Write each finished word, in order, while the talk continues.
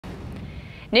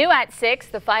New at 6,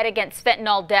 the fight against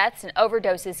fentanyl deaths and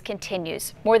overdoses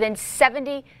continues. More than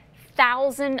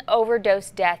 70,000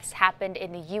 overdose deaths happened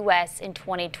in the U.S. in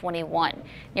 2021.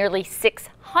 Nearly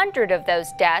 600 of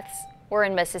those deaths were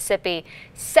in Mississippi.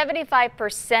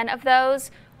 75% of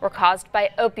those were caused by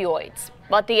opioids.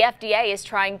 But the FDA is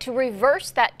trying to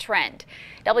reverse that trend.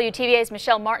 WTVA's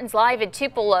Michelle Martin's live in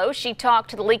Tupelo. She talked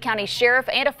to the Lee County Sheriff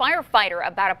and a firefighter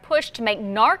about a push to make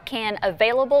Narcan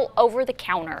available over the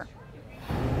counter.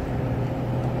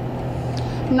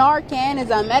 Narcan is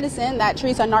a medicine that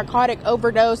treats a narcotic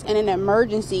overdose in an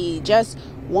emergency. Just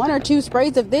 1 or 2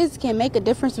 sprays of this can make a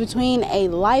difference between a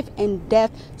life and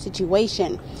death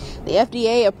situation. The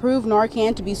FDA approved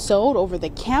Narcan to be sold over the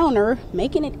counter,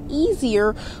 making it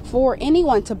easier for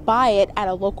anyone to buy it at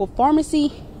a local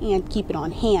pharmacy and keep it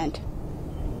on hand.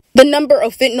 The number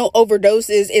of fentanyl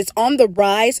overdoses is on the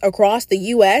rise across the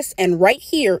U.S. and right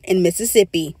here in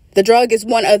Mississippi. The drug is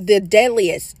one of the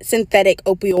deadliest synthetic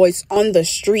opioids on the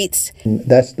streets.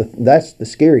 That's the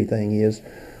scary thing is,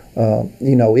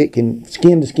 it can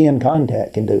skin-to-skin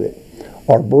contact can do it,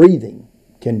 or breathing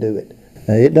can do it.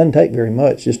 It doesn't take very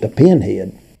much, just a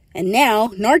pinhead. And now,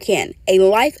 Narcan, a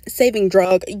life-saving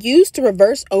drug used to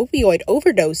reverse opioid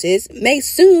overdoses, may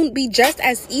soon be just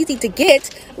as easy to get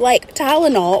like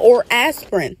Tylenol or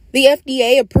aspirin. The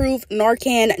FDA approved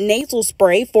Narcan nasal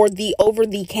spray for the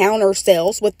over-the-counter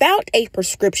sales without a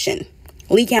prescription.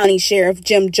 Lee County Sheriff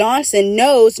Jim Johnson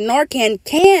knows Narcan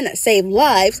can save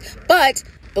lives, but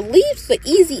believes the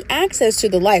easy access to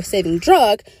the life-saving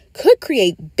drug could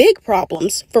create big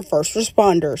problems for first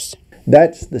responders.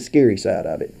 That's the scary side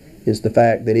of it, is the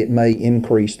fact that it may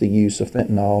increase the use of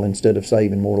fentanyl. Instead of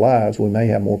saving more lives, we may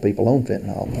have more people on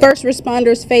fentanyl. First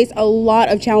responders face a lot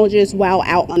of challenges while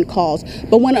out on calls,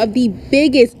 but one of the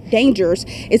biggest dangers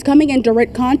is coming in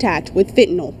direct contact with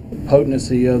fentanyl.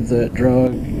 Potency of the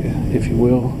drug, if you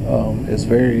will, is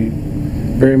very,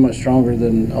 very much stronger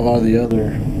than a lot of the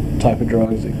other type of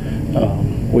drugs.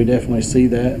 We definitely see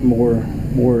that more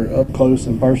up close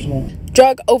and personal.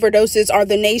 Drug overdoses are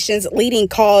the nation's leading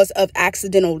cause of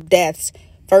accidental deaths.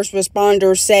 First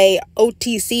responders say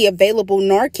OTC available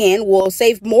Narcan will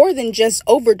save more than just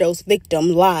overdose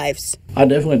victim lives. I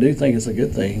definitely do think it's a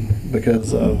good thing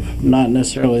because of not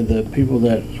necessarily the people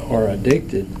that are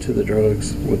addicted to the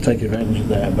drugs will take advantage of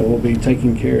that, but we'll be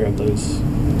taking care of those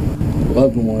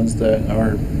loved ones that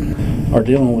are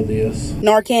dealing with this.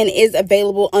 Narcan is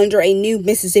available under a new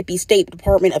Mississippi State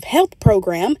Department of Health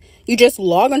program. You just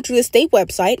log onto the state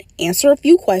website, answer a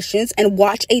few questions, and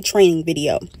watch a training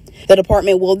video. The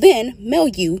department will then mail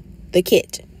you the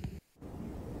kit.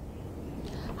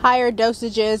 Higher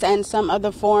dosages and some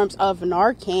other forms of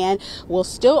Narcan will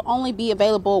still only be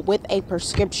available with a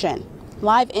prescription.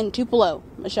 Live in Tupelo,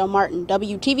 Michelle Martin,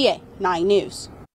 WTVA 9 News.